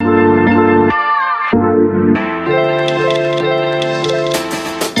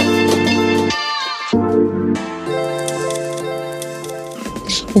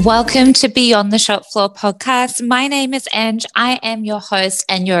Welcome to Beyond the Shop Floor podcast. My name is Ange. I am your host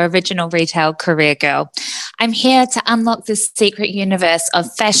and your original retail career girl. I'm here to unlock the secret universe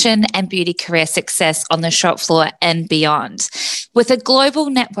of fashion and beauty career success on the shop floor and beyond. With a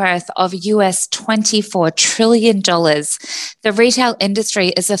global net worth of US $24 trillion, the retail industry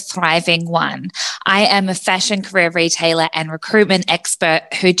is a thriving one. I am a fashion career retailer and recruitment expert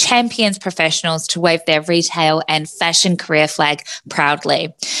who champions professionals to wave their retail and fashion career flag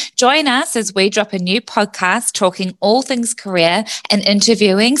proudly. Join us as we drop a new podcast talking all things career and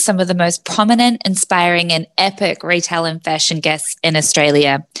interviewing some of the most prominent, inspiring, and epic retail and fashion guests in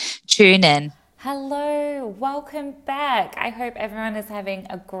Australia. Tune in. Hello, welcome back. I hope everyone is having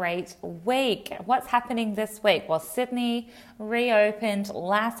a great week. What's happening this week? Well, Sydney reopened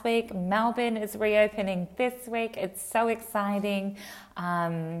last week. Melbourne is reopening this week. It's so exciting.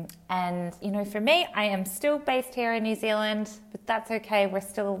 And, you know, for me, I am still based here in New Zealand, but that's okay. We're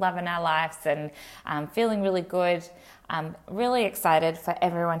still loving our lives and feeling really good. I'm really excited for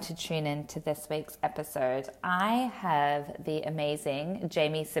everyone to tune in to this week's episode. I have the amazing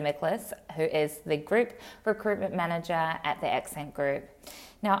Jamie Simiklis, who is the Group Recruitment Manager at the Accent Group.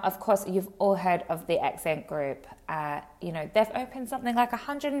 Now, of course, you've all heard of the Accent Group. They've opened something like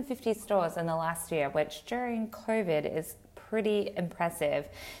 150 stores in the last year, which during COVID is pretty impressive.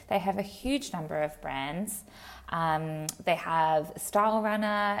 They have a huge number of brands. They have Style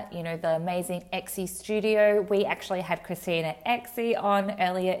Runner, the amazing Exie Studio. We actually had Christina Exie on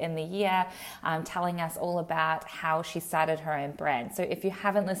earlier in the year telling us all about how she started her own brand. So if you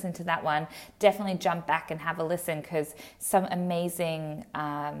haven't listened to that one, definitely jump back and have a listen, because some amazing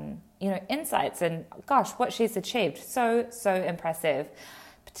insights and gosh, what she's achieved. So impressive.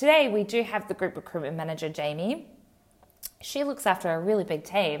 But today we do have the Group Recruitment Manager, Jamie. She looks after a really big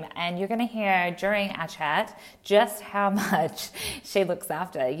team, and you're going to hear during our chat just how much she looks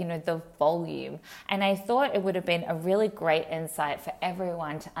after, the volume. And I thought it would have been a really great insight for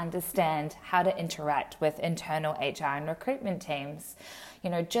everyone to understand how to interact with internal HR and recruitment teams.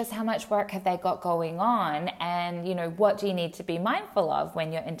 Just how much work have they got going on, and, what do you need to be mindful of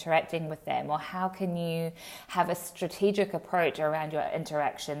when you're interacting with them, or how can you have a strategic approach around your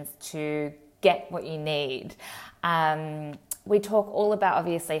interactions to get what you need. We talk all about,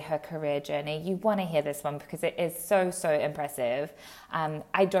 obviously, her career journey. You want to hear this one because it is so impressive.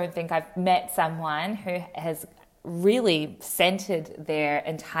 I don't think I've met someone who has really centered their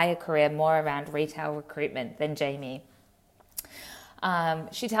entire career more around retail recruitment than Jamie.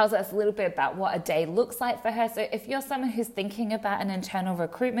 She tells us a little bit about what a day looks like for her. So if you're someone who's thinking about an internal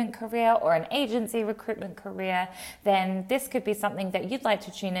recruitment career or an agency recruitment career, then this could be something that you'd like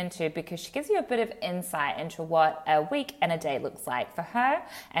to tune into, because she gives you a bit of insight into what a week and a day looks like for her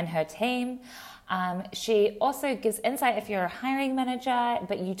and her team. She also gives insight if you're a hiring manager,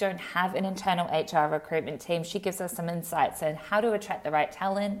 but you don't have an internal HR recruitment team. She gives us some insights on how to attract the right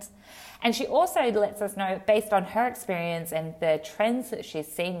talent. And she also lets us know, based on her experience and the trends that she's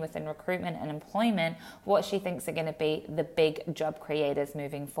seen within recruitment and employment, what she thinks are going to be the big job creators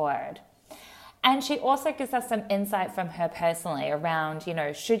moving forward. And she also gives us some insight from her personally around,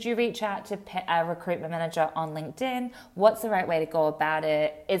 should you reach out to a recruitment manager on LinkedIn? What's the right way to go about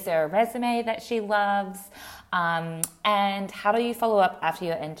it? Is there a resume that she loves? And how do you follow up after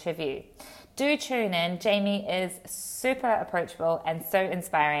your interview? Do tune in. Jamie is super approachable and so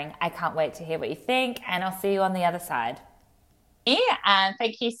inspiring. I can't wait to hear what you think, and I'll see you on the other side. Yeah, and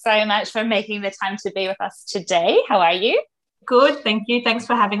thank you so much for making the time to be with us today. How are you? Good, thank you. Thanks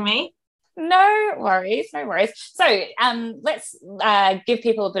for having me. No worries. So let's give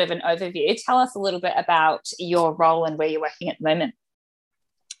people a bit of an overview. Tell us a little bit about your role and where you're working at the moment.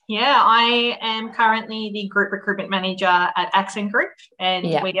 Yeah, I am currently the Group Recruitment Manager at Accent Group, and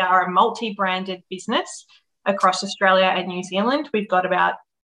we are a multi-branded business across Australia and New Zealand. We've got about,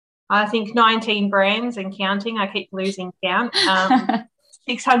 19 brands and counting. I keep losing count.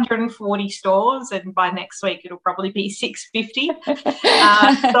 640 stores, and by next week it'll probably be 650.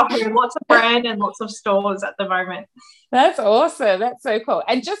 So lots of brand and lots of stores at the moment. That's awesome. That's so cool.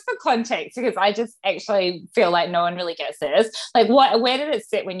 And just for context, because I just actually feel like no one really gets this, like where did it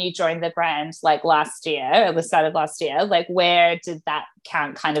sit when you joined the brand, like last year, or the start of last year? Like where did that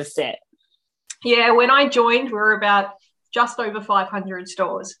count kind of sit? Yeah, when I joined, we were about just over 500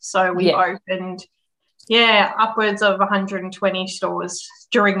 stores. So we opened upwards of 120 stores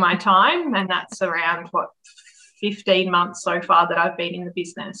during my time, and that's around 15 months so far that I've been in the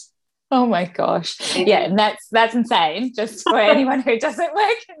business. Oh my gosh. Yeah, and that's insane. Just for anyone who doesn't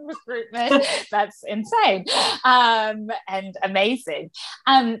work in recruitment, that's insane. And amazing.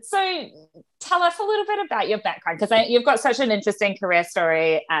 So tell us a little bit about your background, because you've got such an interesting career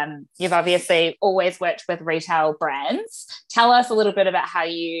story. You've obviously always worked with retail brands. Tell us a little bit about how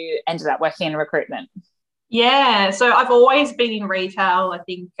you ended up working in recruitment. Yeah, so I've always been in retail. I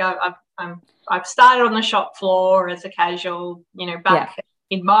think I've started on the shop floor as a casual, back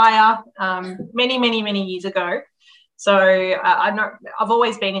in Myer, many years ago. So I've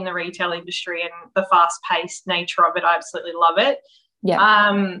always been in the retail industry, and the fast-paced nature of it, I absolutely love it.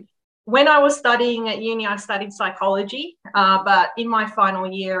 Yeah. When I was studying at uni, I studied psychology, but in my final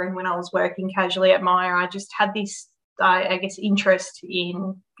year and when I was working casually at Myer, I just had this, I guess, interest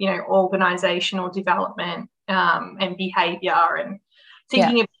in, organisational development and behaviour, and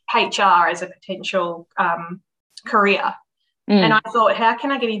thinking of HR as a potential career. And I thought, how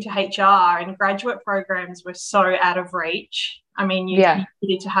can I get into HR? And graduate programs were so out of reach. I mean, you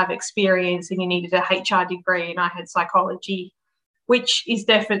needed to have experience and you needed a HR degree, and I had psychology, which is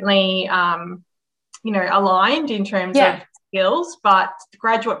definitely, aligned in terms of skills, but the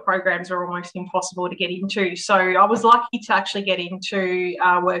graduate programs were almost impossible to get into. So I was lucky to actually get into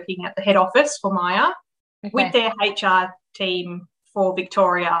working at the head office for Myer with their HR team for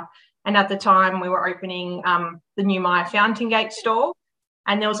Victoria. And at the time, we were opening the new Myer Fountain Gate store,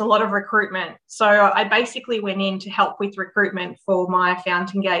 and there was a lot of recruitment. So I basically went in to help with recruitment for Myer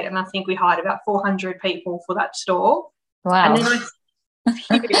Fountain Gate, and I think we hired about 400 people for that store. Wow. And then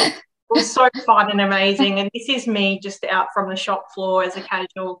it was so fun and amazing. And this is me just out from the shop floor as a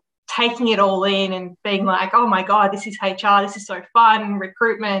casual, taking it all in and being like, oh, my God, this is HR. This is so fun,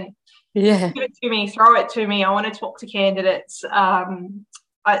 recruitment. Yeah. Give it to me, throw it to me. I want to talk to candidates.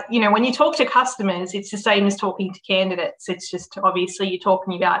 When you talk to customers, it's the same as talking to candidates. It's just obviously you're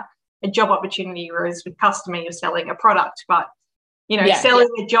talking about a job opportunity, whereas with customer, you're selling a product. But, selling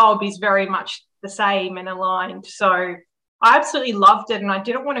a job is very much the same and aligned. So I absolutely loved it, and I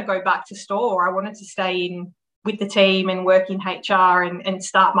didn't want to go back to store. I wanted to stay in with the team and work in HR and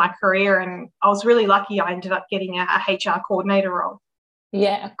start my career. And I was really lucky. I ended up getting a HR coordinator role.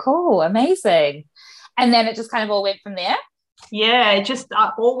 Yeah, cool, amazing. And then it just kind of all went from there? Yeah, it just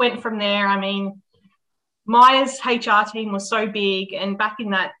all went from there. I mean, Myer's HR team was so big, and back in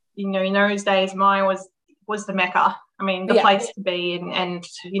that, in those days, Myer was the Mecca. I mean, the place to be, and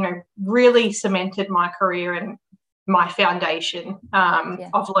really cemented my career and my foundation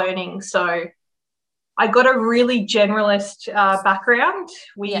of learning. So I got a really generalist background.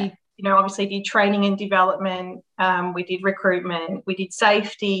 We, obviously did training and development. We did recruitment. We did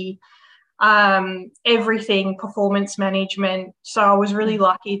safety. Everything, performance management. So I was really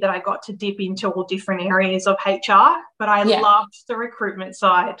lucky that I got to dip into all different areas of HR, but I loved the recruitment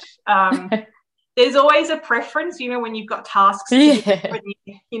side. There's always a preference, when you've got tasks to do,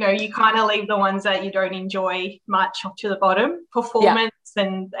 you kind of leave the ones that you don't enjoy much to the bottom. Performance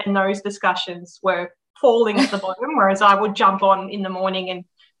and those discussions were falling at the bottom, whereas I would jump on in the morning and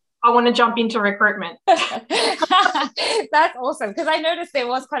I want to jump into recruitment. That's awesome, because I noticed there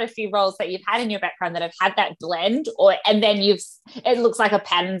was quite a few roles that you've had in your background that have had that blend, and then it looks like a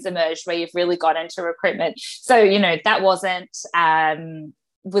pattern's emerged where you've really got into recruitment. So, that wasn't,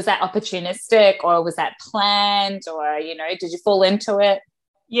 was that opportunistic, or was that planned, or, did you fall into it?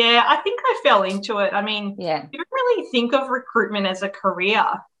 Yeah, I think I fell into it. I mean, you don't really think of recruitment as a career,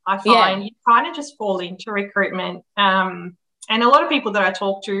 I find. You kind of just fall into recruitment. And a lot of people that I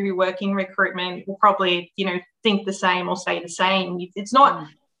talk to who work in recruitment will probably, think the same or say the same. It's not,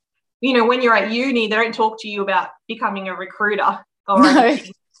 when you're at uni, they don't talk to you about becoming a recruiter or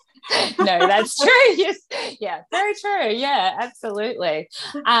anything. No, that's true. Yes. Yeah, very true. Yeah, absolutely.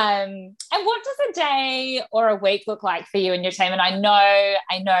 And what does a day or a week look like for you and your team? And I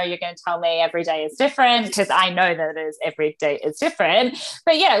know you're going to tell me every day is different, because I know that every day is different.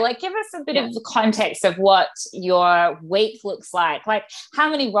 But give us a bit of the context of what your week looks like. Like,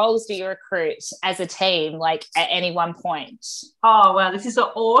 how many roles do you recruit as a team, at any one point? Oh, wow, this is an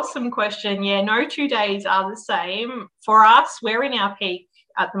awesome question. Yeah, no 2 days are the same. For us, we're in our peak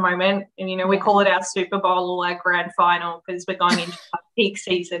at the moment, and we call it our Super Bowl or our grand final, because we're going into peak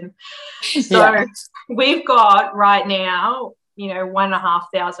season. So we've got right now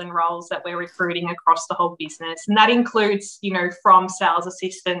 1,500 roles that we're recruiting across the whole business, and that includes from sales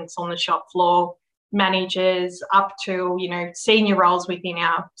assistants on the shop floor, managers, up to senior roles within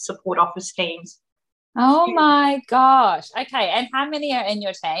our support office teams. Oh my gosh. Okay, and how many are in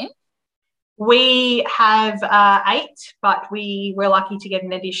your team? We have 8, but we were lucky to get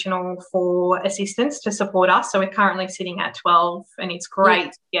an additional 4 assistants to support us. So we're currently sitting at 12, and it's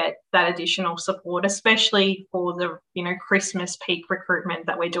great to get that additional support, especially for the, Christmas peak recruitment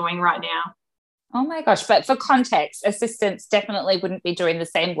that we're doing right now. Oh my gosh. But for context, assistants definitely wouldn't be doing the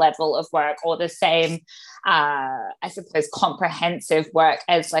same level of work or the same, I suppose, comprehensive work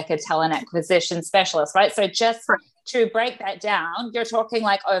as like a talent acquisition specialist, right? So just to break that down, you're talking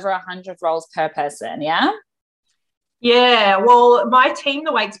like over 100 roles per person, yeah? Yeah, well, my team,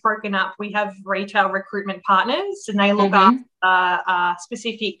 the way it's broken up, we have retail recruitment partners, and they look after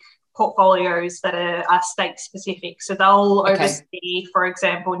specific portfolios that are state specific. So they'll oversee, for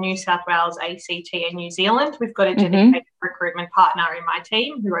example, New South Wales, ACT and New Zealand. We've got a dedicated recruitment partner in my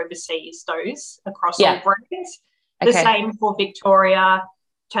team who oversees those across all brands. The same for Victoria,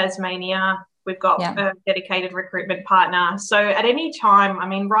 Tasmania. We've got a dedicated recruitment partner. So at any time, I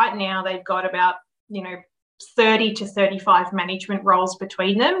mean, right now they've got about, 30 to 35 management roles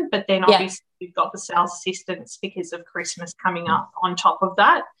between them, but then obviously we've got the sales assistants because of Christmas coming up on top of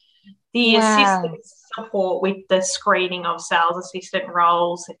that. The assistants support with the screening of sales assistant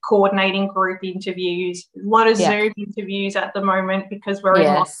roles, coordinating group interviews, a lot of Zoom interviews at the moment because we're in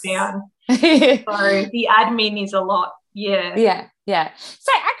lockdown. So the admin is a lot. Yeah.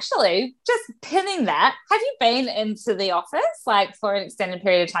 So actually, just pinning that, have you been into the office like for an extended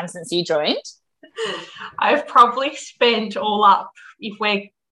period of time since you joined? I've probably spent all up, if we're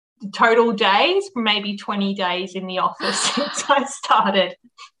total days, maybe 20 days in the office since I started.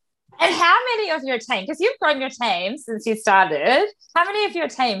 And how many of your team, because you've grown your team since you started, how many of your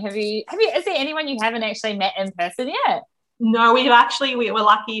team have you, is there anyone you haven't actually met in person yet? No, we were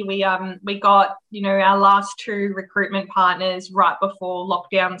lucky. We got, our last 2 recruitment partners right before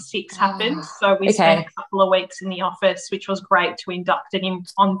lockdown 6 happened. So we spent a couple of weeks in the office, which was great to induct and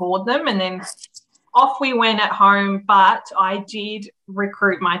onboard them. And then off we went at home. But I did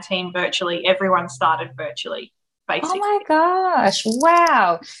recruit my team virtually. Everyone started virtually, basically. Oh my gosh.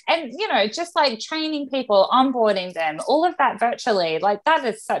 Wow. And, just like training people, onboarding them, all of that virtually, like that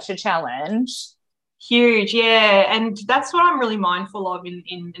is such a challenge. Huge, yeah. And that's what I'm really mindful of in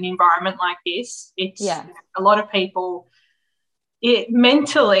an environment like this. It's a lot of people,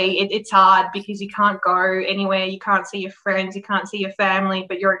 mentally it's hard because you can't go anywhere, you can't see your friends, you can't see your family,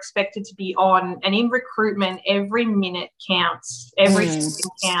 but you're expected to be on. And in recruitment, every minute counts, every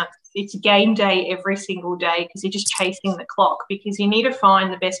second counts. It's game day every single day because you're just chasing the clock because you need to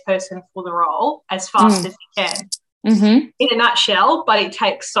find the best person for the role as fast as you can. In a nutshell, but it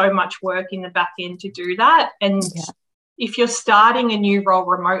takes so much work in the back end to do that. And if you're starting a new role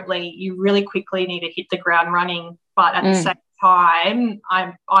remotely, you really quickly need to hit the ground running. But at the same time,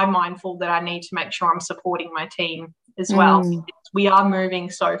 I'm mindful that I need to make sure I'm supporting my team as well. We are moving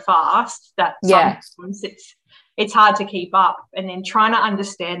so fast that sometimes it's hard to keep up, and then trying to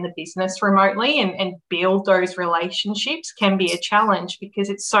understand the business remotely and build those relationships can be a challenge because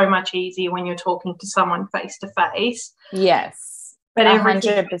it's so much easier when you're talking to someone face to face. Yes, but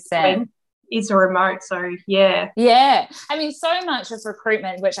 100% is a remote. So I mean, so much of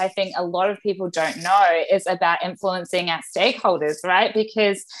recruitment, which I think a lot of people don't know, is about influencing our stakeholders, right?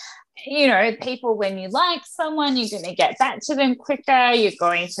 Because people, when you like someone, you're going to get back to them quicker, you're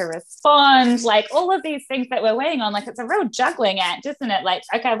going to respond, like all of these things that we're waiting on. Like it's a real juggling act, isn't it? Like,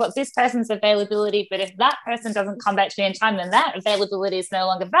 okay, what's this person's availability, but if that person doesn't come back to me in time, then that availability is no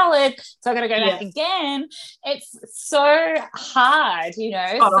longer valid, so I've got to go back again. It's so hard,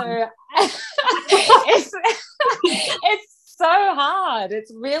 so it's so hard.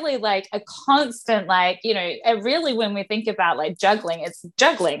 It's really like a constant, really, when we think about like juggling, it's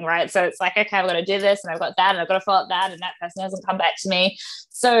juggling, right? So it's like, okay, I've got to do this and I've got that and I've got to follow up that and that person hasn't come back to me.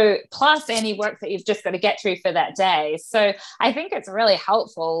 So plus any work that you've just got to get through for that day. So I think it's really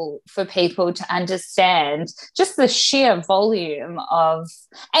helpful for people to understand just the sheer volume of,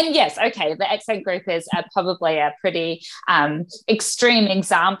 and yes, okay, the Accent Group is probably a pretty extreme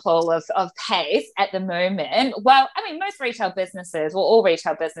example of pace at the moment. Well, I mean, most retail businesses, well, all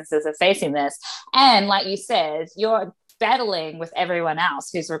retail businesses are facing this. And like you said, you're battling with everyone else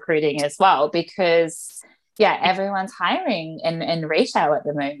who's recruiting as well, because everyone's hiring in retail at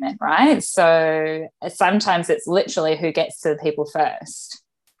the moment, right? So sometimes it's literally who gets to the people first.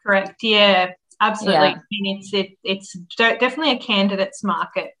 Correct. Yeah, absolutely. I mean, it's definitely a candidate's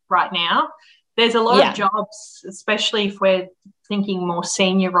market right now. There's a lot of jobs, especially if we're thinking more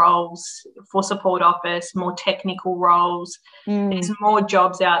senior roles for support office, more technical roles. There's more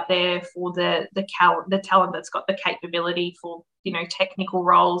jobs out there for the talent that's got the capability for, technical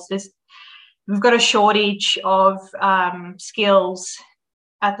roles. We've got a shortage of skills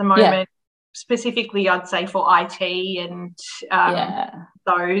at the moment. specifically I'd say for IT and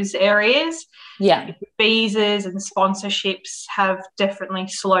those areas. Yeah. Visas and sponsorships have definitely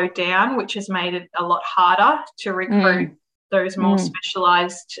slowed down, which has made it a lot harder to recruit those more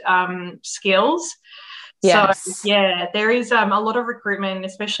specialised skills. Yes. So, yeah, there is a lot of recruitment,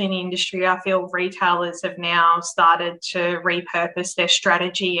 especially in the industry. I feel retailers have now started to repurpose their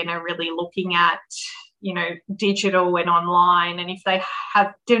strategy and are really looking at, you know, digital and online. And if they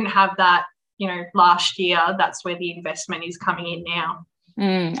didn't have that, you know, last year, that's where the investment is coming in now.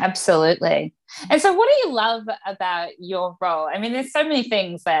 Absolutely. And so what do you love about your role? I mean, there's so many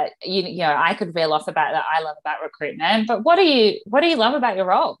things that, you know, I could reel off about that I love about recruitment, but what do you love about your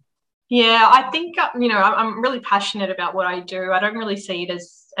role? Yeah, I think, you know, I'm really passionate about what I do. I don't really see it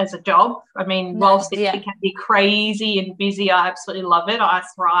as a job. I mean, whilst it can be crazy and busy, I absolutely love it. I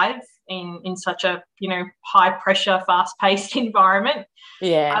thrive in such a, you know, high pressure, fast paced environment.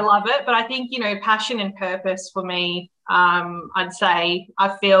 Yeah. I love it. But I think, you know, passion and purpose for me, I'd say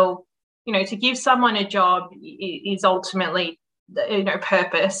I feel, you know, to give someone a job is ultimately, you know,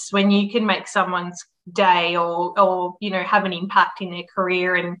 purpose. When you can make someone's day or, you know, have an impact in their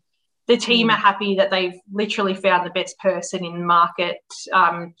career and the team are happy that they've literally found the best person in the market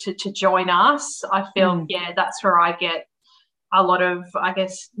to join us. I feel, that's where I get a lot of, I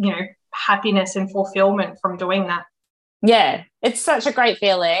guess, you know, happiness and fulfillment from doing that. Yeah, it's such a great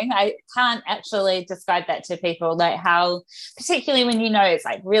feeling. I can't actually describe that to people, like how, particularly when you know it's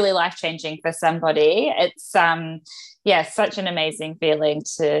like really life-changing for somebody. It's such an amazing feeling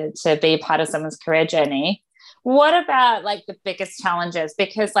to be part of someone's career journey. What about like the biggest challenges?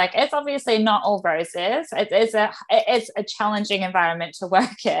 Because like it's obviously not all roses. It's a challenging environment to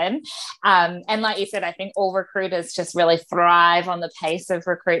work in. And like you said, I think all recruiters just really thrive on the pace of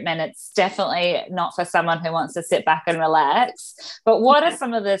recruitment. It's definitely not for someone who wants to sit back and relax. But what are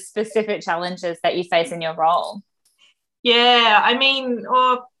some of the specific challenges that you face in your role? Yeah, I mean,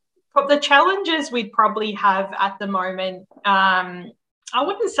 the challenges we'd probably have at the moment, I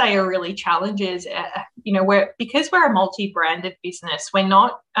wouldn't say are really challenges. You know, because we're a multi-branded business, we're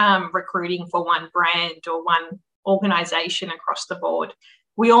not recruiting for one brand or one organisation across the board.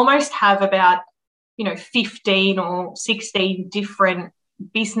 We almost have about, you know, 15 or 16 different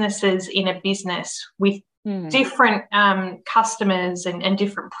businesses in a business with different customers and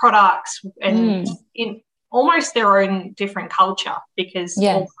different products and in almost their own different culture, because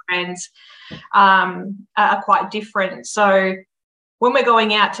all brands are quite different. So when we're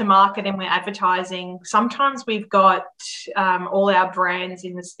going out to market and we're advertising, sometimes we've got all our brands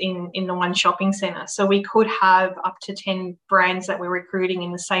in the one shopping centre. So we could have up to 10 brands that we're recruiting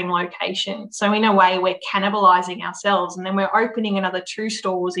in the same location. So in a way, we're cannibalising ourselves, and then we're opening another 2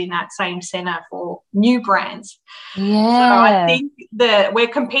 stores in that same centre for new brands. Yeah. So I think that we're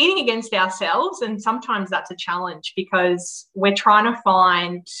competing against ourselves, and sometimes that's a challenge because we're trying to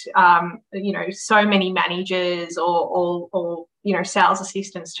find, you know, so many managers or you know, sales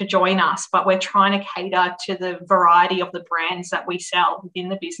assistants to join us, but we're trying to cater to the variety of the brands that we sell within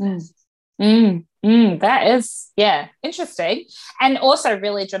the business. That is, interesting. And also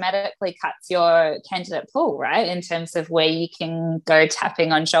really dramatically cuts your candidate pool, right, in terms of where you can go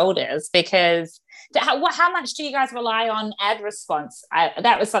tapping on shoulders, because how much do you guys rely on ad response?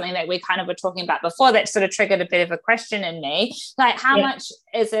 That was something that we kind of were talking about before that sort of triggered a bit of a question in me. Like, how much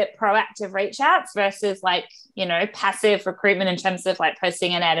is it proactive reach outs versus like, you know, passive recruitment in terms of like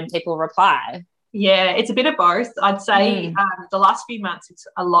posting an ad and people reply? Yeah, it's a bit of both. I'd say the last few months it's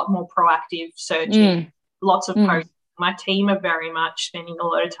a lot more proactive searching, lots of posts. My team are very much spending a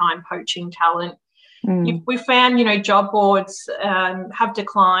lot of time poaching talent. We found, you know, job boards have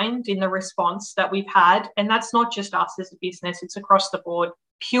declined in the response that we've had, and that's not just us as a business, it's across the board,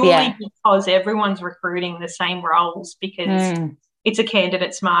 purely because everyone's recruiting the same roles, because it's a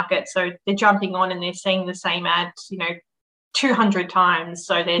candidates market. So they're jumping on and they're seeing the same ads, you know, 200 times.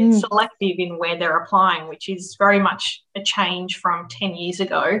 So they're selective in where they're applying, which is very much a change from 10 years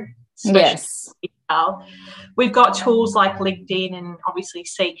ago. Yes. We've got tools like LinkedIn and obviously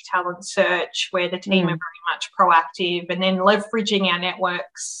Seek Talent Search, where the team are very much proactive, and then leveraging our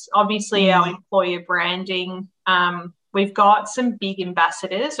networks, obviously our employer branding. We've got some big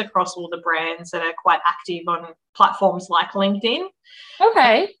ambassadors across all the brands that are quite active on platforms like LinkedIn.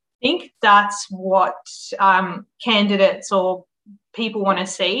 Okay. I think that's what candidates or people want to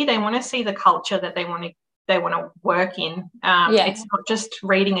see. They want to see the culture that they want to work in. It's not just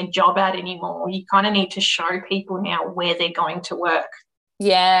reading a job ad anymore. You kind of need to show people now where they're going to work.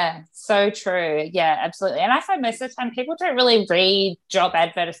 Yeah, so true. Yeah, absolutely. And I find most of the time people don't really read job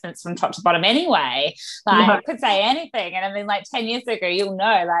advertisements from top to bottom anyway. Like, it could say anything. And I mean, like 10 years ago, you'll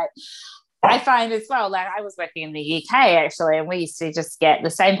know, like, I find as well, like I was working in the UK actually, and we used to just get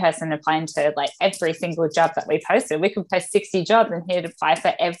the same person applying to like every single job that we posted. We could post 60 jobs and he'd apply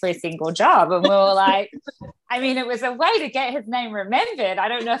for every single job. And we were like, I mean, it was a way to get his name remembered. I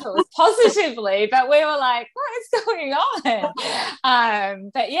don't know if it was positively, but we were like, what is going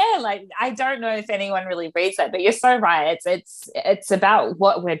on? But yeah, like I don't know if anyone really reads that, but you're so right. It's about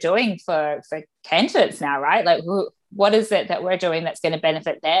what we're doing for candidates now, right? Like what is it that we're doing that's going to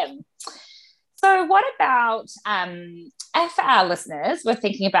benefit them? So what about if our listeners were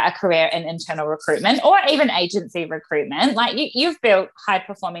thinking about a career in internal recruitment or even agency recruitment, like you've built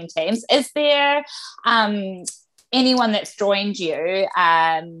high-performing teams, is there anyone that's joined you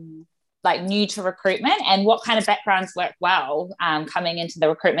like new to recruitment, and what kind of backgrounds work well coming into the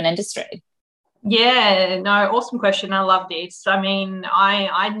recruitment industry? Yeah, no, awesome question. I love this. I mean,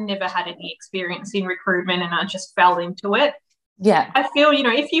 I never had any experience in recruitment and I just fell into it. Yeah, I feel,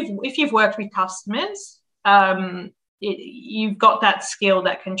 if you've worked with customers, you've got that skill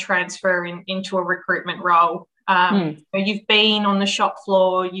that can transfer into a recruitment role. You've been on the shop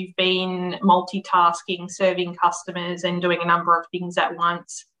floor, you've been multitasking, serving customers and doing a number of things at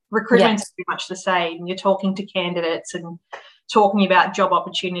once. Recruitment's pretty much the same. You're talking to candidates and talking about job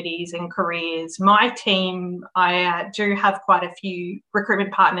opportunities and careers. My team, I do have quite a few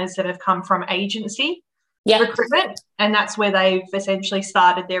recruitment partners that have come from agency recruitment, and that's where they've essentially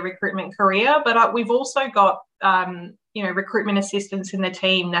started their recruitment career. But we've also got recruitment assistants in the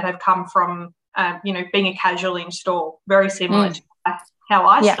team that have come from being a casual in store, very similar to how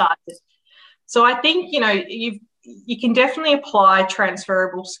I started. So I think you can definitely apply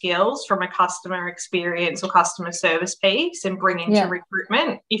transferable skills from a customer experience or customer service piece and bring into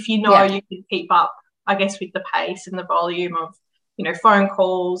recruitment if you can keep up, I guess, with the pace and the volume of phone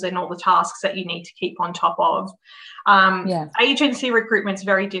calls and all the tasks that you need to keep on top of. Agency recruitment is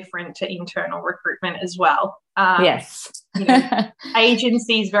very different to internal recruitment as well.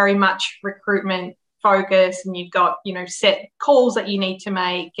 Agency is very much recruitment focused, and you've got set calls that you need to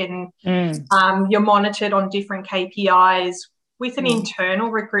make, and you're monitored on different KPIs. With an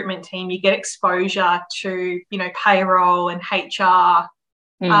internal recruitment team, you get exposure to payroll and HR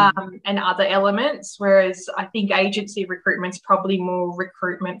and other elements, whereas I think agency recruitment's probably more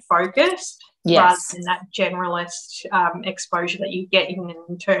recruitment focused rather than that generalist exposure that you get in an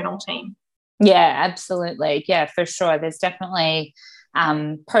internal team. Yeah, absolutely. Yeah, for sure. There's definitely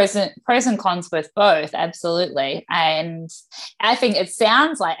pros and cons with both, absolutely. And I think it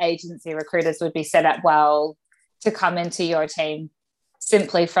sounds like agency recruiters would be set up well to come into your team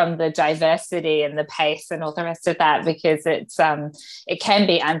simply from the diversity and the pace and all the rest of that, because it can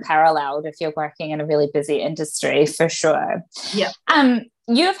be unparalleled if you're working in a really busy industry, for sure.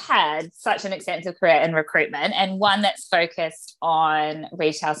 You've had such an extensive career in recruitment, and one that's focused on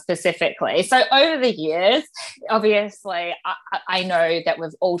retail specifically. So over the years, obviously, I know that we've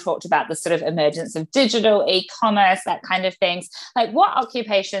all talked about the sort of emergence of digital e-commerce, that kind of things. Like, what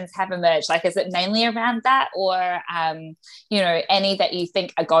occupations have emerged? Like, is it mainly around that, or any that you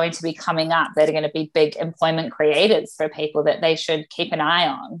think are going to be coming up that are going to be big employment creators for people that they should keep an eye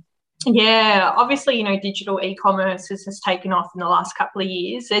on? Yeah, obviously, digital e-commerce has taken off in the last couple of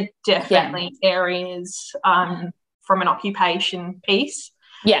years. It definitely areas from an occupation piece.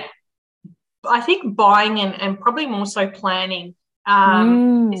 Yeah. I think buying and probably more so planning.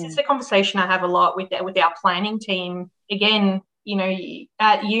 This is a conversation I have a lot with our planning team. Again,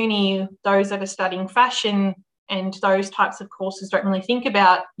 at uni, those that are studying fashion and those types of courses don't really think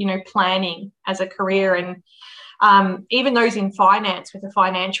about, planning as a career. And even those in finance with a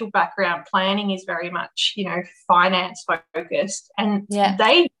financial background, planning is very much, finance focused, and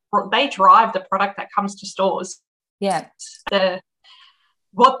they drive the product that comes to stores. Yeah.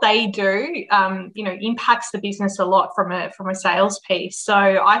 What they do, impacts the business a lot from a sales piece. So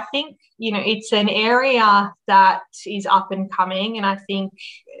I think, it's an area that is up and coming, and I think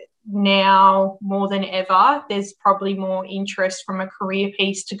now more than ever, there's probably more interest from a career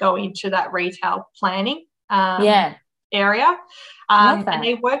piece to go into that retail planning area. And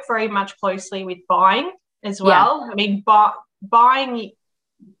they work very much closely with buying as well. I mean, buying,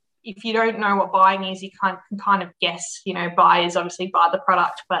 if you don't know what buying is, you can kind of guess, buyers obviously buy the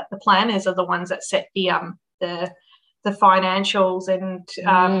product, but the planners are the ones that set the financials and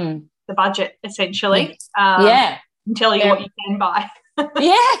the budget, essentially. And tell you what you can buy.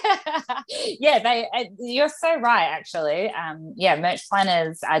 You're so right, actually. Merch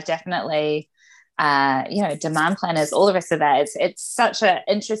planners are definitely demand planners, all the rest of that. It's such an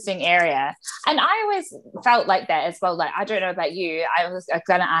interesting area. And I always felt like that as well. Like, I don't know about you. I'm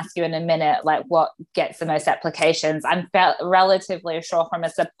going to ask you in a minute, like, what gets the most applications. I'm relatively sure from a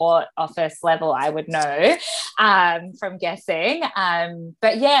support office level, I would know from guessing.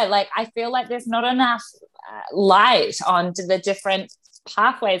 But yeah, like, I feel like there's not enough light on the different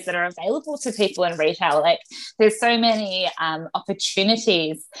pathways that are available to people in retail. Like, there's so many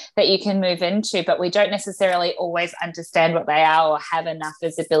opportunities that you can move into, but we don't necessarily always understand what they are or have enough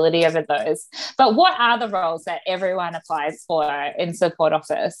visibility over those. But what are the roles that everyone applies for in support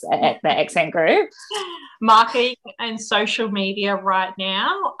office at the Accent Group? Marketing and social media right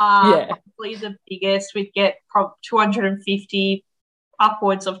now are probably the biggest. We get 250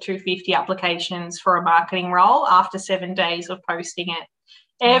 upwards of 250 applications for a marketing role after 7 days of posting it.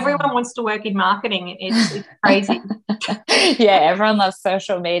 Everyone wants to work in marketing. It's crazy. Yeah, everyone loves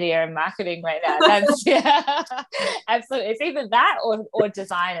social media and marketing right now. That's absolutely. It's either that or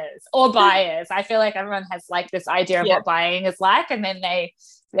designers or buyers. I feel like everyone has like this idea of what buying is like, and then they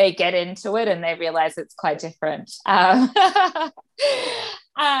get into it and they realize it's quite different.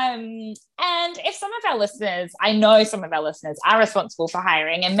 And if some of our listeners, I know some of our listeners are responsible for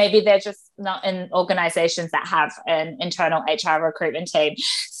hiring, and maybe they're just not in organizations that have an internal HR recruitment team.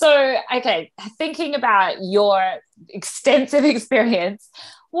 So, okay, thinking about your extensive experience,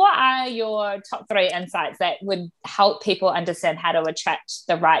 what are your top 3 insights that would help people understand how to attract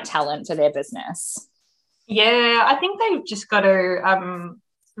the right talent for their business? Yeah, I think they've just got to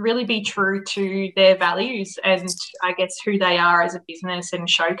really be true to their values and I guess who they are as a business and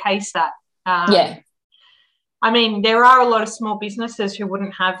showcase that. I mean, there are a lot of small businesses who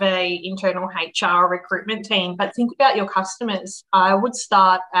wouldn't have a internal HR recruitment team, but think about your customers. I would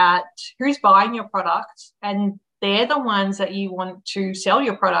start at who's buying your product, and they're the ones that you want to sell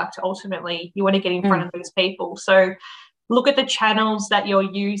your product. Ultimately, you want to get in front of those people. So look at the channels that you're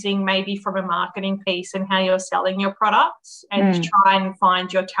using, maybe from a marketing piece, and how you're selling your products, and try and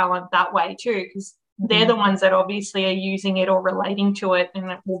find your talent that way too, because they're the ones that obviously are using it or relating to it,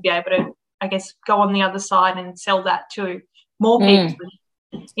 and will be able to, I guess, go on the other side and sell that to more people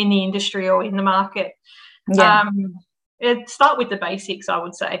in the industry or in the market. Start with the basics, I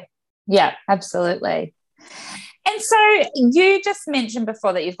would say. Yeah, absolutely. And so you just mentioned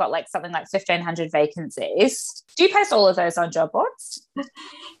before that you've got like something like 1,500 vacancies. Do you post all of those on job boards?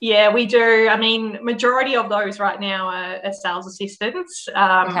 Yeah, we do. I mean, majority of those right now are sales assistants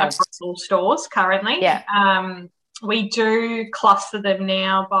across all stores currently. We do cluster them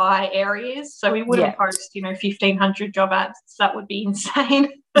now by areas. So we wouldn't post, 1,500 job ads. That would be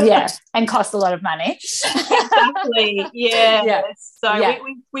insane. And cost a lot of money. Exactly. So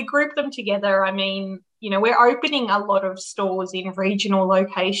we group them together. I mean, we're opening a lot of stores in regional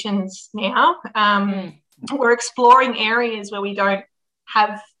locations now. We're exploring areas where we don't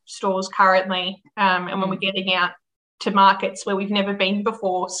have stores currently, and when we're getting out to markets where we've never been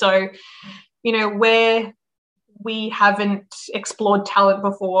before. So, where we haven't explored talent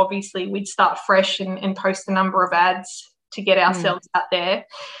before, obviously we'd start fresh and post a number of ads to get ourselves out there.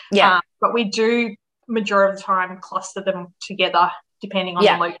 But we do, majority of the time, cluster them together depending on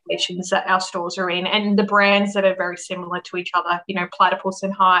the locations that our stores are in, and the brands that are very similar to each other. Platypus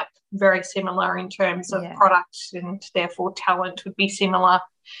and Hype, very similar in terms of products, and therefore talent would be similar.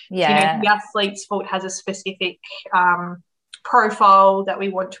 The Athlete's Foot has a specific profile that we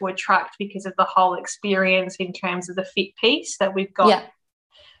want to attract because of the whole experience in terms of the fit piece that we've got.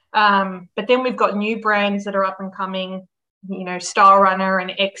 But then we've got new brands that are up and coming, Style Runner and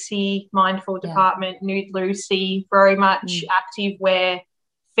Exie, Mindful Department, Nude Lucy, very much active wear,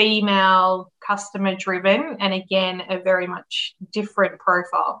 female, customer driven, and again, a very much different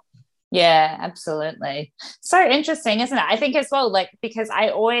profile. Yeah, absolutely. So interesting, isn't it? I think as well, like, because I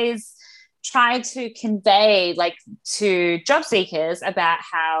always try to convey to job seekers about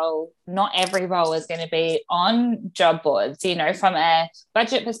how not every role is going to be on job boards. From a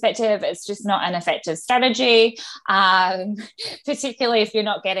budget perspective, it's just not an effective strategy, particularly if you're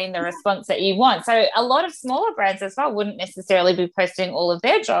not getting the response that you want. So a lot of smaller brands as well wouldn't necessarily be posting all of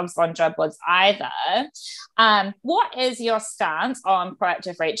their jobs on job boards either. What is your stance on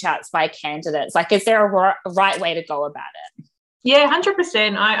proactive reach outs by candidates? Like, is there a right way to go about it? Yeah,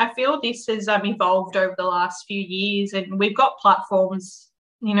 100%. I feel this has evolved over the last few years, and we've got platforms,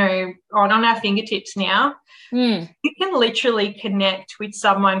 on our fingertips now. You can literally connect with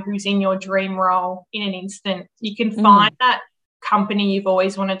someone who's in your dream role in an instant. You can find that company you've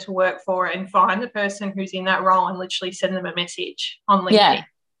always wanted to work for and find the person who's in that role and literally send them a message on LinkedIn.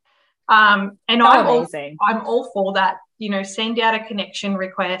 And I'm all for that. Send out a connection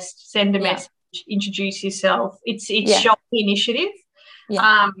request, send a message. introduce yourself. It's Yeah. show the initiative.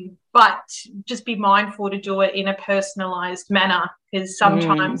 Yeah. But just be mindful to do it in a personalized manner, because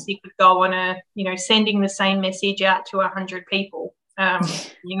sometimes you could go on sending the same message out to 100 people.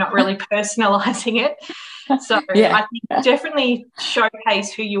 You're not really personalizing it. So I think definitely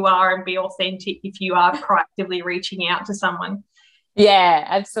showcase who you are and be authentic if you are proactively reaching out to someone. Yeah,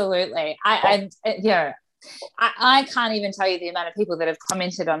 absolutely. I can't even tell you the amount of people that have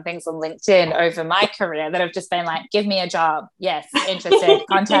commented on things on LinkedIn over my career that have just been like, give me a job. Yes, interested,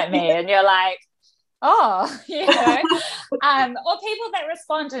 contact me. And you're like, oh, or people that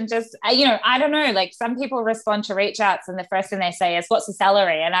respond and just, I don't know, like some people respond to reach outs and the first thing they say is, what's the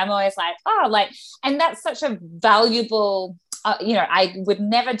salary? And I'm always like, and that's such a valuable, I would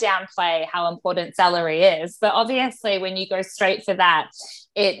never downplay how important salary is, but obviously when you go straight for that,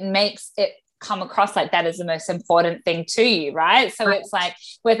 it makes it come across like that is the most important thing to you, right? So it's like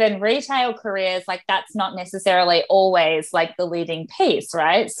within retail careers, like that's not necessarily always like the leading piece,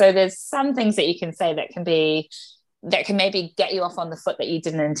 right? So there's some things that you can say that can maybe get you off on the foot that you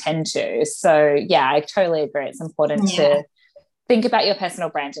didn't intend to. So yeah, I totally agree. It's important to think about your personal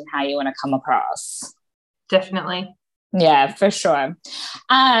brand and how you want to come across. Definitely. Yeah, for sure.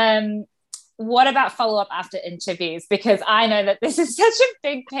 What about follow-up after interviews? Because I know that this is such a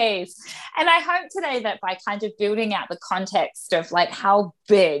big piece. And I hope today that by kind of building out the context of like how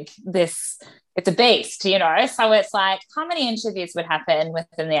big it's a beast, So it's like, how many interviews would happen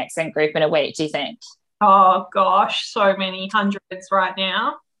within the Accent Group in a week, do you think? Oh gosh, so many, hundreds right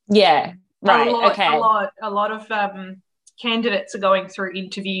now. Yeah, right. A lot of candidates are going through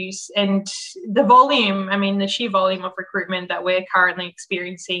interviews, and the sheer volume of recruitment that we're currently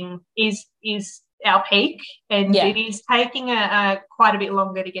experiencing is our peak, and it is taking quite a bit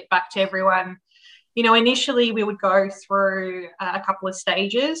longer to get back to everyone. Initially we would go through a couple of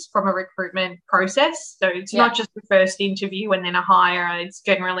stages from a recruitment process. So it's not just the first interview and then a hire. It's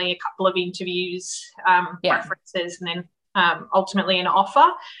generally a couple of interviews, references, and then ultimately an offer.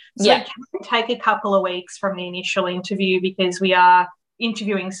 So it can take a couple of weeks from the initial interview because we are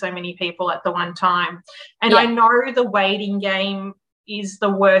interviewing so many people at the one time. And I know the waiting game is the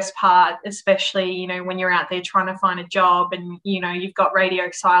worst part, especially, when you're out there trying to find a job and, you've got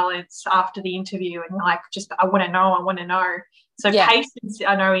radio silence after the interview and you're like, just, I want to know. So patience,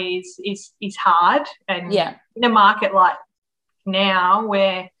 I know, is hard. And in a market like now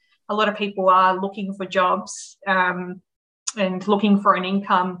where a lot of people are looking for jobs, and looking for an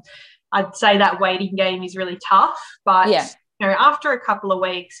income, I'd say that waiting game is really tough. But, after a couple of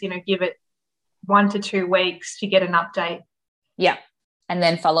weeks, give it 1 to 2 weeks to get an update. Yeah. And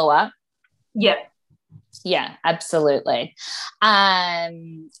then follow up. Yeah. Yeah, absolutely.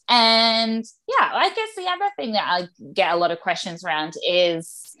 And I guess the other thing that I get a lot of questions around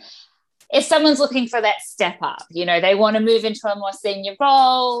is if someone's looking for that step up, they want to move into a more senior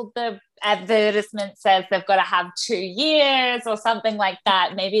role, the advertisement says they've got to have 2 years or something like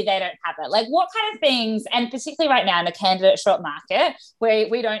that. Maybe they don't have it. Like what kind of things, and particularly right now in a candidate short market where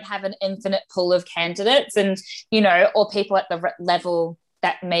we don't have an infinite pool of candidates and, or people at the level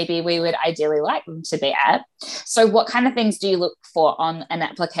that maybe we would ideally like them to be at. So what kind of things do you look for on an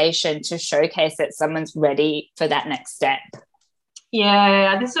application to showcase that someone's ready for that next step?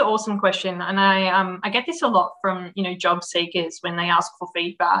 Yeah, this is an awesome question. And I get this a lot from, job seekers when they ask for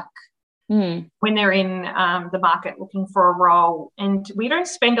feedback when they're in the market looking for a role. And we don't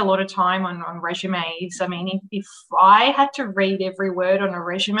spend a lot of time on resumes. I mean, if I had to read every word on a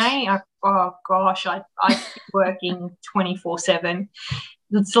resume, I'd be working 24/7.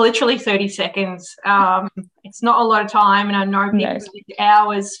 It's literally 30 seconds. It's not a lot of time, and I know people spend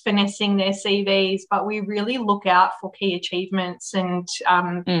hours finessing their CVs, but we really look out for key achievements and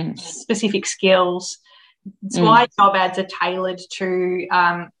specific skills. It's why job ads are tailored to,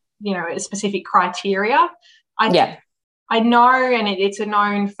 a specific criteria. I know, and it's a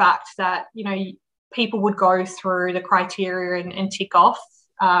known fact that, people would go through the criteria and tick off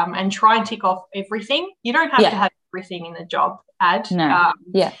and try and tick off everything. You don't have to have everything in the job ad. No.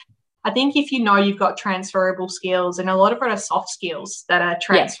 I think if you've got transferable skills, and a lot of it are soft skills that are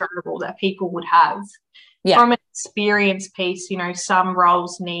transferable that people would have. From an experience piece, some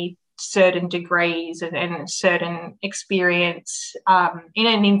roles need certain degrees and certain experience. In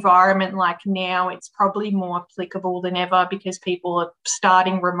an environment like now, it's probably more applicable than ever because people are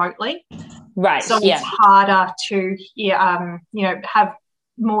starting remotely. Right. So it's harder to have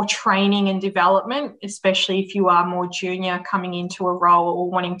more training and development, especially if you are more junior coming into a role or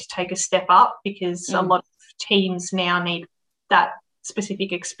wanting to take a step up, because a lot of teams now need that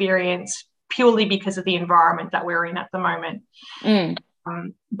specific experience purely because of the environment that we're in at the moment. I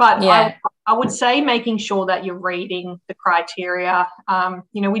I would say making sure that you're reading the criteria.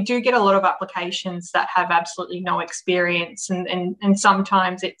 We do get a lot of applications that have absolutely no experience, and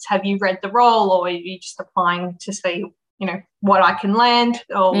sometimes it's, have you read the role, or are you just applying to see, what I can land,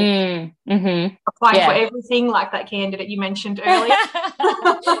 or applying for everything, like that candidate you mentioned earlier.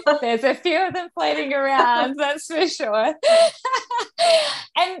 There's a few of them floating around, that's for sure.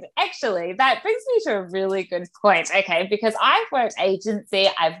 And actually, that brings me to a really good point, okay, because I've worked agency,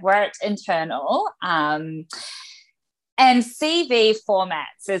 I've worked internal, and CV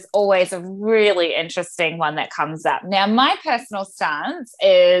formats is always a really interesting one that comes up. Now, my personal stance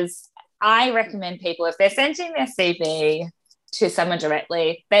is I recommend people, if they're sending their CV to someone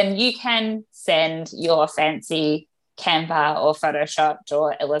directly, then you can send your fancy Canva or Photoshopped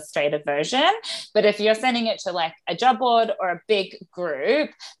or Illustrator version. But if you're sending it to like a job board or a big group,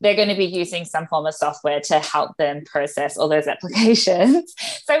 they're going to be using some form of software to help them process all those applications.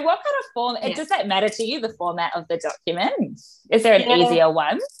 So what kind of form, does that matter to you, the format of the document? Is there an easier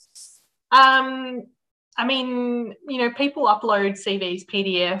one? People upload CVs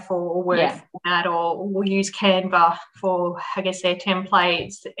PDF or Word format, or will use Canva for, I guess, their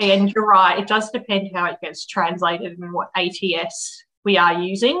templates. And you're right, it does depend how it gets translated and what ATS we are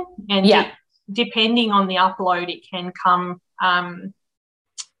using. And depending on the upload, it can come,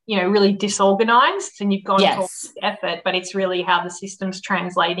 really disorganized, and you've gone to all this effort, but it's really how the system's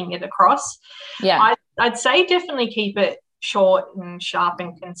translating it across. Yeah, I'd say definitely keep it short and sharp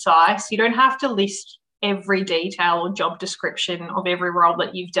and concise. You don't have to list every detail or job description of every role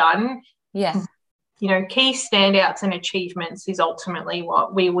that you've done. Yeah. Key standouts and achievements is ultimately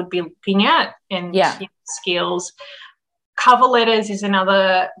what we would be looking at, and skills. Cover letters is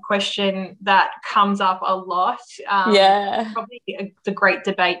another question that comes up a lot. Probably the great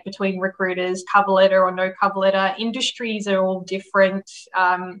debate between recruiters, cover letter or no cover letter. Industries are all different.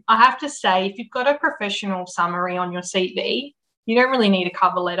 I have to say, if you've got a professional summary on your CV, you don't really need a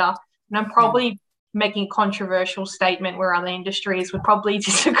cover letter. And I'm probably making a controversial statement where other industries would probably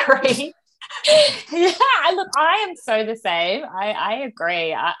disagree. Look, I am so the same. I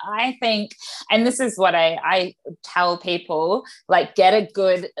agree. I think, and this is what I tell people, like, get a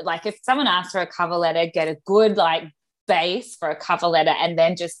good, like, if someone asks for a cover letter, get a good like base for a cover letter and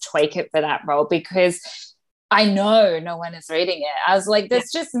then just tweak it for that role, because I know no one is reading it. I was like,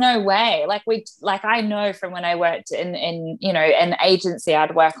 there's just no way. I know from when I worked in an agency,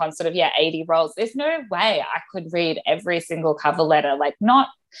 I'd work on sort of 80 roles. There's no way I could read every single cover letter.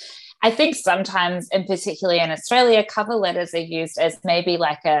 I think sometimes, and particularly in Australia, cover letters are used as maybe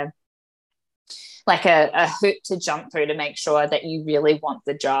like a hoop to jump through to make sure that you really want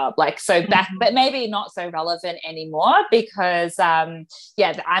the job. But maybe not so relevant anymore, because I'm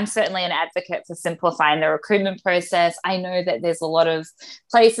certainly an advocate for simplifying the recruitment process. I know that there's a lot of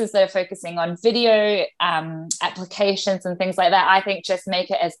places that are focusing on video applications and things like that. I think just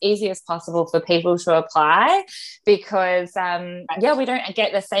make it as easy as possible for people to apply, because we don't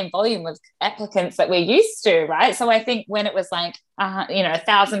get the same volume of applicants that we're used to, right? So I think when it was like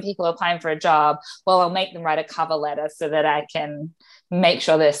 1,000 people applying for a job, well, I'll make them write a cover letter so that I can make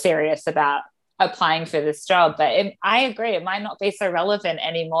sure they're serious about applying for this job. But I agree, it might not be so relevant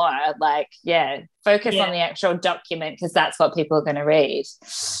anymore. Focus on the actual document, because that's what people are going to read.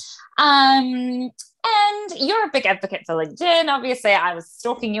 And you're a big advocate for LinkedIn. Obviously, I was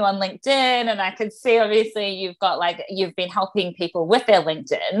stalking you on LinkedIn, and I could see, obviously, you've been helping people with their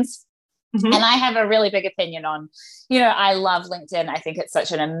LinkedIns. Mm-hmm. And I have a really big opinion on, I love LinkedIn. I think it's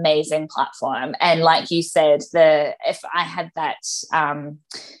such an amazing platform. And like you said, if I had that,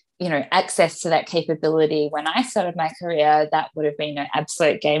 access to that capability when I started my career, that would have been an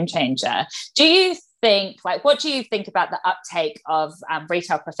absolute game changer. Do you think, what do you think about the uptake of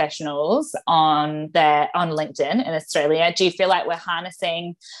retail professionals on LinkedIn in Australia? Do you feel like we're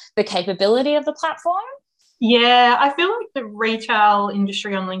harnessing the capability of the platform? Yeah, I feel like the retail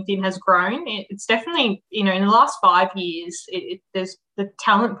industry on LinkedIn has grown. It's definitely, in the last 5 years, there's the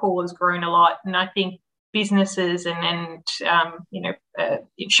talent pool has grown a lot, and I think businesses and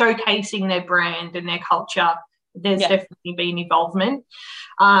showcasing their brand and their culture, there's definitely been involvement.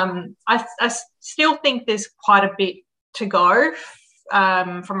 I still think there's quite a bit to go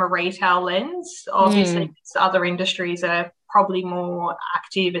from a retail lens. Obviously, other industries are probably more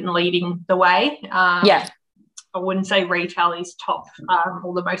active and leading the way. I wouldn't say retail is top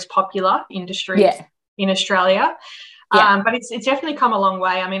or the most popular industry in Australia. But it's definitely come a long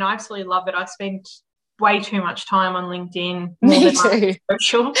way. I mean, I absolutely love it. I spend way too much time on LinkedIn. Me too.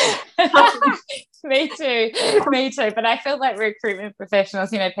 Social. Me too. But I feel like recruitment professionals,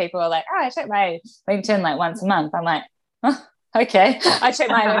 people are like, oh, I check my LinkedIn like once a month. I'm like, oh, Okay, I check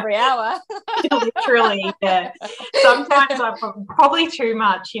mine every hour. Literally, yeah. Sometimes I'm probably too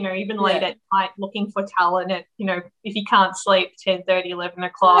much, even late at night looking for talent at, if you can't sleep 10:30, 11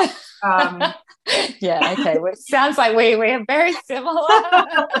 o'clock. Yeah, okay. Well, it sounds like we are very similar.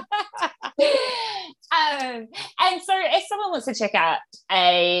 And so if someone wants to check out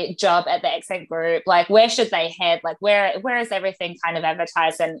a job at the Accent Group, like where should they head? Like where is everything kind of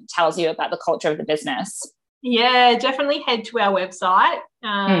advertised and tells you about the culture of the business? Yeah, definitely head to our website,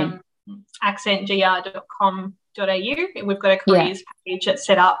 accentgr.com.au. We've got a careers page that's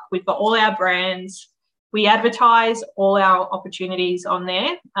set up. We've got all our brands. We advertise all our opportunities on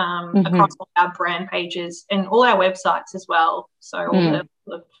there across all our brand pages and all our websites as well. So all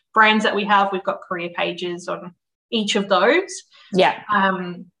the brands that we have, we've got career pages on each of those. Yeah.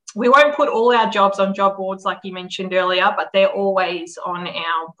 We won't put all our jobs on job boards like you mentioned earlier, but they're always on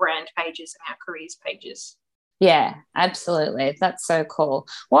our brand pages and our careers pages. Yeah, absolutely. That's so cool.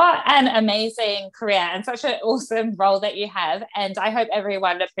 What an amazing career and such an awesome role that you have. And I hope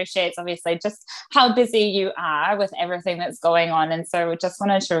everyone appreciates, obviously, just how busy you are with everything that's going on. And so we just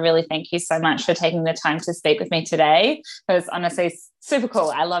wanted to really thank you so much for taking the time to speak with me today. It was honestly super cool.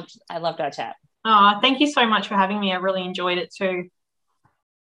 I loved our chat. Oh, thank you so much for having me. I really enjoyed it too.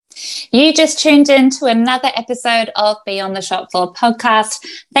 You just tuned in to another episode of Beyond the Shop Floor podcast.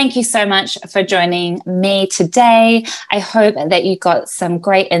 Thank you so much for joining me today. I hope that you got some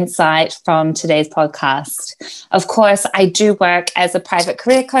great insight from today's podcast. Of course, I do work as a private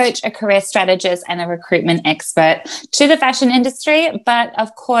career coach, a career strategist, and a recruitment expert to the fashion industry. But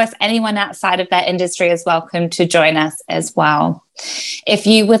of course, anyone outside of that industry is welcome to join us as well. If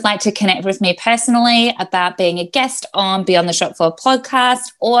you would like to connect with me personally about being a guest on Beyond the Shop Floor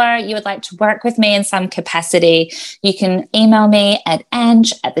podcast, or you would like to work with me in some capacity, you can email me at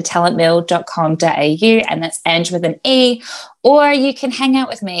ange@thetalentmill.com.au, and that's Ange with an E, or you can hang out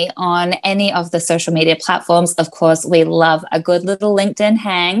with me on any of the social media platforms. Of course, we love a good little LinkedIn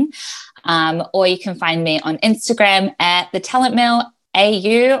hang, or you can find me on Instagram at The Talent Mill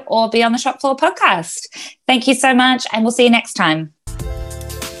AU or Beyond the Shop Floor podcast. Thank you so much, and we'll see you next time.